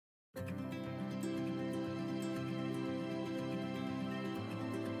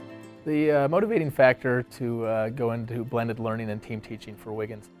The motivating factor to go into blended learning and team teaching for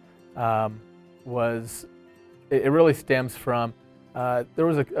Wiggins was, it really stems from, there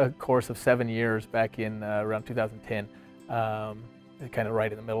was a course of 7 years back in around 2010, kind of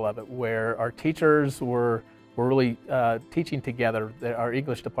right in the middle of it, where our teachers were really teaching together. Our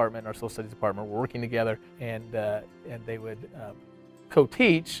English department and our social studies department were working together, and they would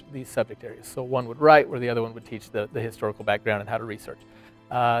co-teach these subject areas. So one would write, where the other one would teach the historical background and how to research.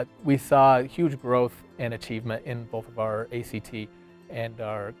 We saw huge growth and achievement in both of our ACT and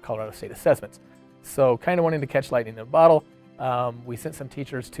our Colorado State assessments. So kind of wanting to catch lightning in a bottle, we sent some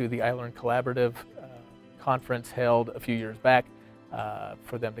teachers to the iLearn Collaborative conference held a few years back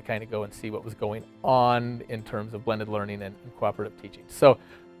for them to kind of go and see what was going on in terms of blended learning and cooperative teaching. So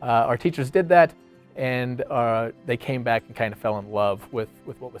our teachers did that, and they came back and kind of fell in love with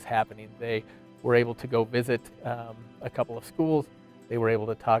what was happening. They were able to go visit a couple of schools. They were able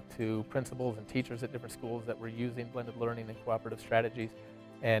to talk to principals and teachers at different schools that were using blended learning and cooperative strategies,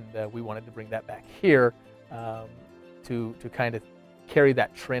 and we wanted to bring that back here to kind of carry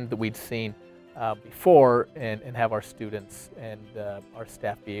that trend that we'd seen before, and have our students and our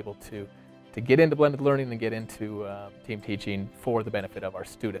staff be able to get into blended learning and get into team teaching for the benefit of our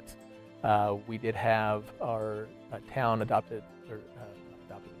students. We did have our town adopted, or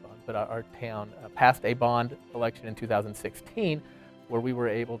adopted a bond, but our town passed a bond election in 2016, where we were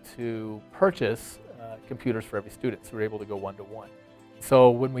able to purchase computers for every student. So we were able to go one-to-one.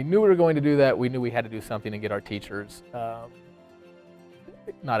 So when we knew we were going to do that, we knew we had to do something to get our teachers,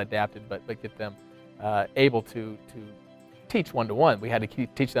 not adapted, but get them able to teach one-to-one. We had to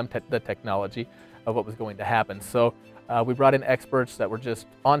teach them the technology of what was going to happen. So we brought in experts that were just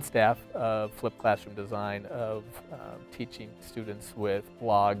on staff of flipped classroom design, of teaching students with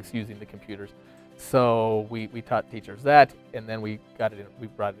blogs using the computers. So we taught teachers that, and then we brought it in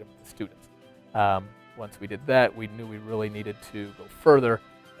with the students. Once we did that, we knew we really needed to go further,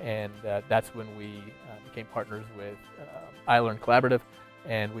 and that's when we became partners with iLearn Collaborative,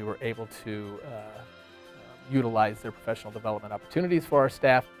 and we were able to utilize their professional development opportunities for our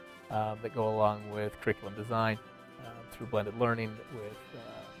staff that go along with curriculum design through blended learning, with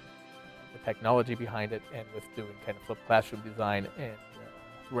the technology behind it, and with doing kind of flipped classroom design. And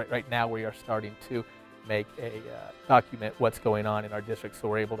right now we are starting to make a document what's going on in our district, so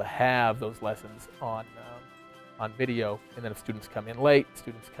we're able to have those lessons on video. And then if students come in late,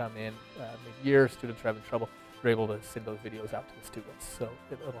 students come in mid-year, students are having trouble, we're able to send those videos out to the students, so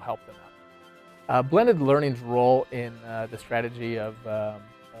it'll help them out. Blended learning's role in the strategy of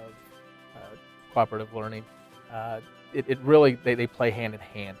cooperative learning, it really, they play hand in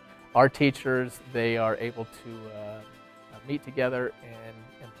hand. Our teachers, they are able to meet together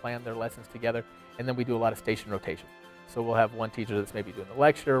and plan their lessons together, and then we do a lot of station rotation. So we'll have one teacher that's maybe doing the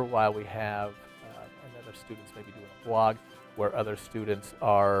lecture, while we have another student's maybe doing a blog, where other students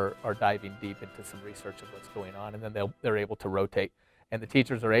are diving deep into some research of what's going on, and then they're able to rotate. And the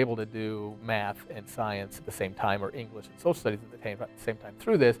teachers are able to do math and science at the same time, or English and social studies at the same time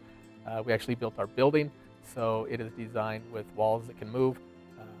through this. We actually built our building, so it is designed with walls that can move.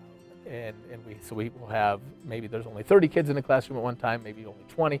 So we will have, maybe there's only 30 kids in the classroom at one time, maybe only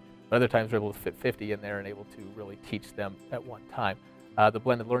 20, but other times we're able to fit 50 in there and able to really teach them at one time. The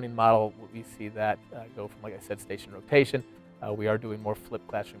blended learning model, we see that go from, like I said, station rotation. We are doing more flipped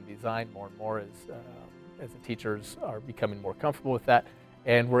classroom design more and more as the teachers are becoming more comfortable with that.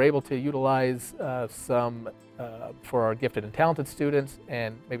 And we're able to utilize some, for our gifted and talented students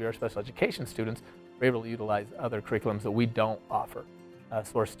and maybe our special education students, we're able to utilize other curriculums that we don't offer.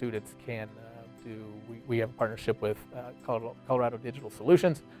 So our students can we have a partnership with Colorado Digital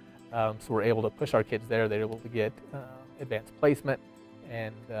Solutions, so we're able to push our kids there. They're able to get advanced placement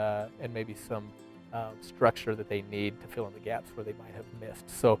and maybe some structure that they need to fill in the gaps where they might have missed.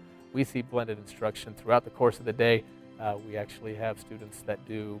 So we see blended instruction throughout the course of the day. We actually have students that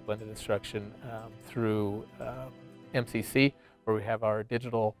do blended instruction through MCC, where we have our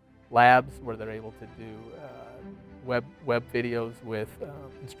digital labs where they're able to do web videos with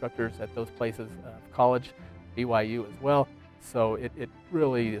instructors at those places, college, BYU as well. So it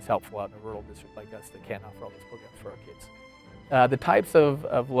really is helpful out in a rural district like us that can't offer all those programs for our kids. The types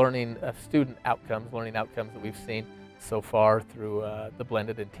of learning, student outcomes, learning outcomes that we've seen so far through the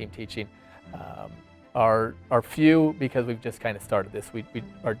blended and team teaching are few, because we've just kind of started this. We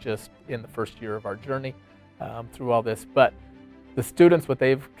are just in the first year of our journey through all this. But the students, what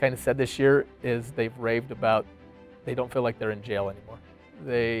they've kind of said this year is they've raved about, they don't feel like they're in jail anymore.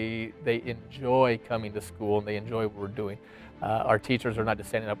 They enjoy coming to school, and they enjoy what we're doing. Our teachers are not just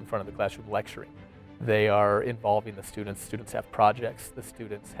standing up in front of the classroom lecturing. They are involving the students. Students have projects. The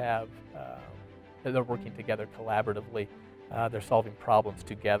students have, they're working together collaboratively. They're solving problems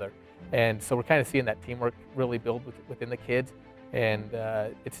together. And so we're kind of seeing that teamwork really build within the kids. And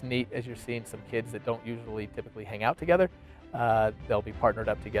it's neat as you're seeing some kids that don't usually typically hang out together. They'll be partnered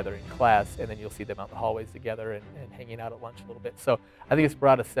up together in class, and then you'll see them out in the hallways together and hanging out at lunch a little bit. So I think it's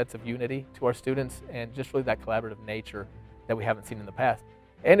brought a sense of unity to our students and just really that collaborative nature that we haven't seen in the past.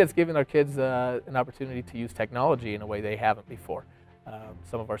 And it's giving our kids an opportunity to use technology in a way they haven't before.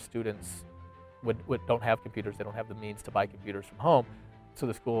 Some of our students don't have computers. They don't have the means to buy computers from home. So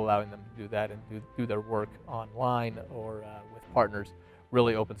the school allowing them to do that and do their work online or with partners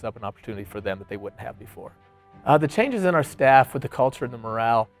really opens up an opportunity for them that they wouldn't have before. The changes in our staff with the culture and the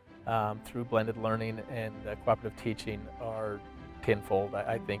morale through blended learning and cooperative teaching are tenfold,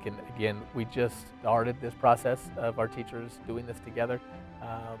 I think. And again, we just started this process of our teachers doing this together.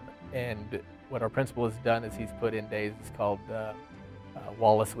 And what our principal has done is he's put in days called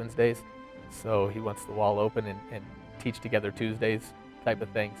Wall-less Wednesdays. So he wants the wall open and teach together Tuesdays type of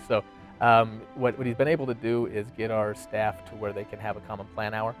thing. So what he's been able to do is get our staff to where they can have a common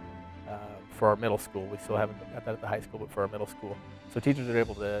plan hour for our middle school. We still haven't got that at the high school, but for our middle school. So teachers are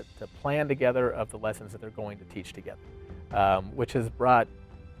able to plan together of the lessons that they're going to teach together, which has brought,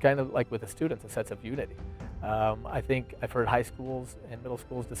 kind of like with the students, a sense of unity. I think I've heard high schools and middle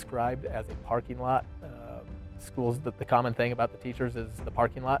schools described as a parking lot. Schools, the common thing about the teachers is the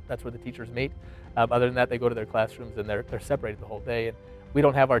parking lot. That's where the teachers meet. Other than that, they go to their classrooms and they're separated the whole day. And we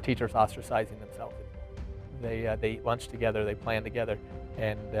don't have our teachers ostracizing themselves anymore. They eat lunch together, they plan together,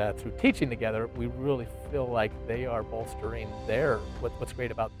 and through teaching together, we really feel like they are bolstering what's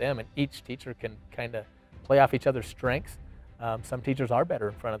great about them. And each teacher can kind of play off each other's strengths. Some teachers are better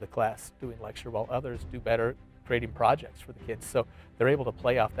in front of the class doing lecture, while others do better creating projects for the kids. So they're able to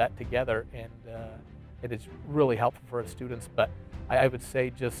play off that together, and it is really helpful for our students. But I would say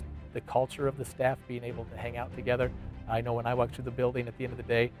just the culture of the staff being able to hang out together. I know when I walk through the building at the end of the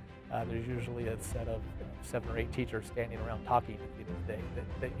day, there's usually a set of 7 or 8 teachers standing around talking at the end of the day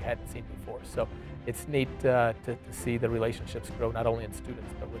that you hadn't seen before. So it's neat to see the relationships grow, not only in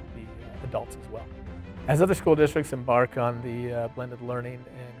students, but with the adults as well. As other school districts embark on the blended learning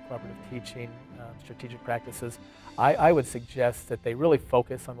and cooperative teaching strategic practices, I would suggest that they really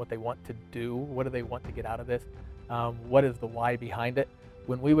focus on what they want to do. What do they want to get out of this? What is the why behind it?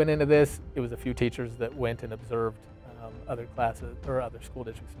 When we went into this, it was a few teachers that went and observed other classes or other school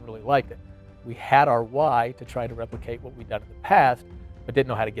districts and really liked it. We had our why to try to replicate what we'd done in the past, but didn't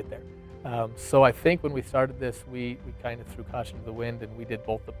know how to get there. So I think when we started this, we kind of threw caution to the wind, and we did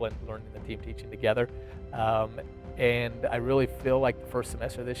both the blended learning and the team teaching together. And I really feel like the first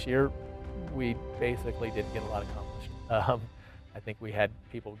semester this year, we basically didn't get a lot accomplished. I think we had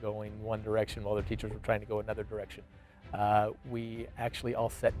people going one direction while their teachers were trying to go another direction. We actually all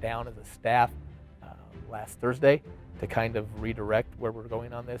sat down as a staff last Thursday to kind of redirect where we're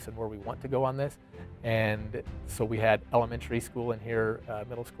going on this and where we want to go on this. And so we had elementary school in here,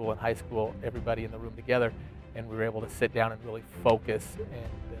 middle school and high school, everybody in the room together, and we were able to sit down and really focus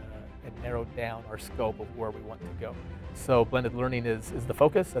and narrow down our scope of where we want to go. So blended learning is the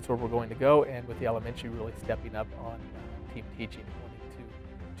focus. That's where we're going to go, and with the elementary really stepping up on team teaching, wanting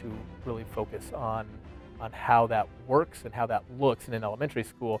to really focus on how that works and how that looks in an elementary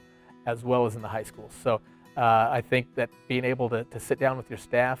school as well as in the high school. So I think that being able to sit down with your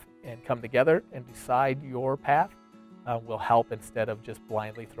staff and come together and decide your path will help, instead of just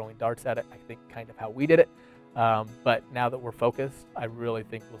blindly throwing darts at it. I think kind of how we did it. But now that we're focused, I really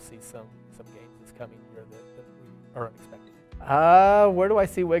think we'll see some gains this coming year that we are unexpected. Where do I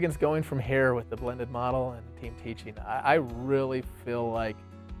see Wiggins going from here with the blended model and team teaching? I really feel like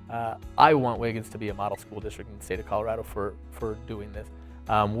I want Wiggins to be a model school district in the state of Colorado for doing this.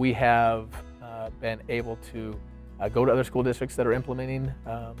 We have been able to go to other school districts that are implementing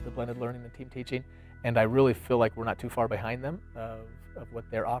the blended learning and team teaching, and I really feel like we're not too far behind them of what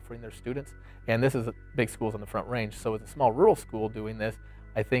they're offering their students. And this is big schools on the Front Range, so as a small rural school doing this,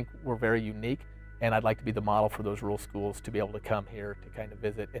 I think we're very unique, and I'd like to be the model for those rural schools to be able to come here to kind of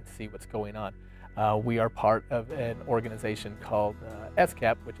visit and see what's going on. We are part of an organization called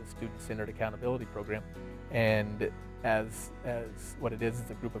SCAP, which is Student-Centered Accountability Program, and as what it is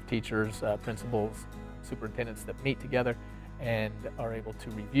a group of teachers, principals, superintendents that meet together and are able to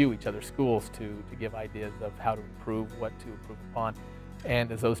review each other's schools to give ideas of how to improve, what to improve upon.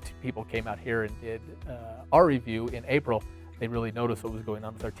 And as those people came out here and did our review in April, they really noticed what was going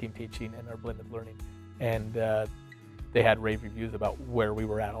on with our team teaching and our blended learning. And they had rave reviews about where we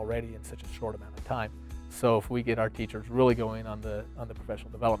were at already in such a short amount of time. So if we get our teachers really going on the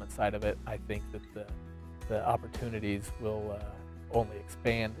professional development side of it, I think that the opportunities will only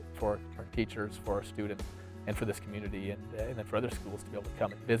expand for our teachers, for our students, and for this community, and then for other schools to be able to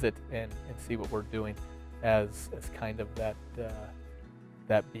come and visit and see what we're doing as kind of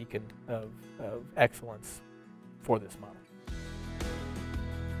that beacon of excellence for this model.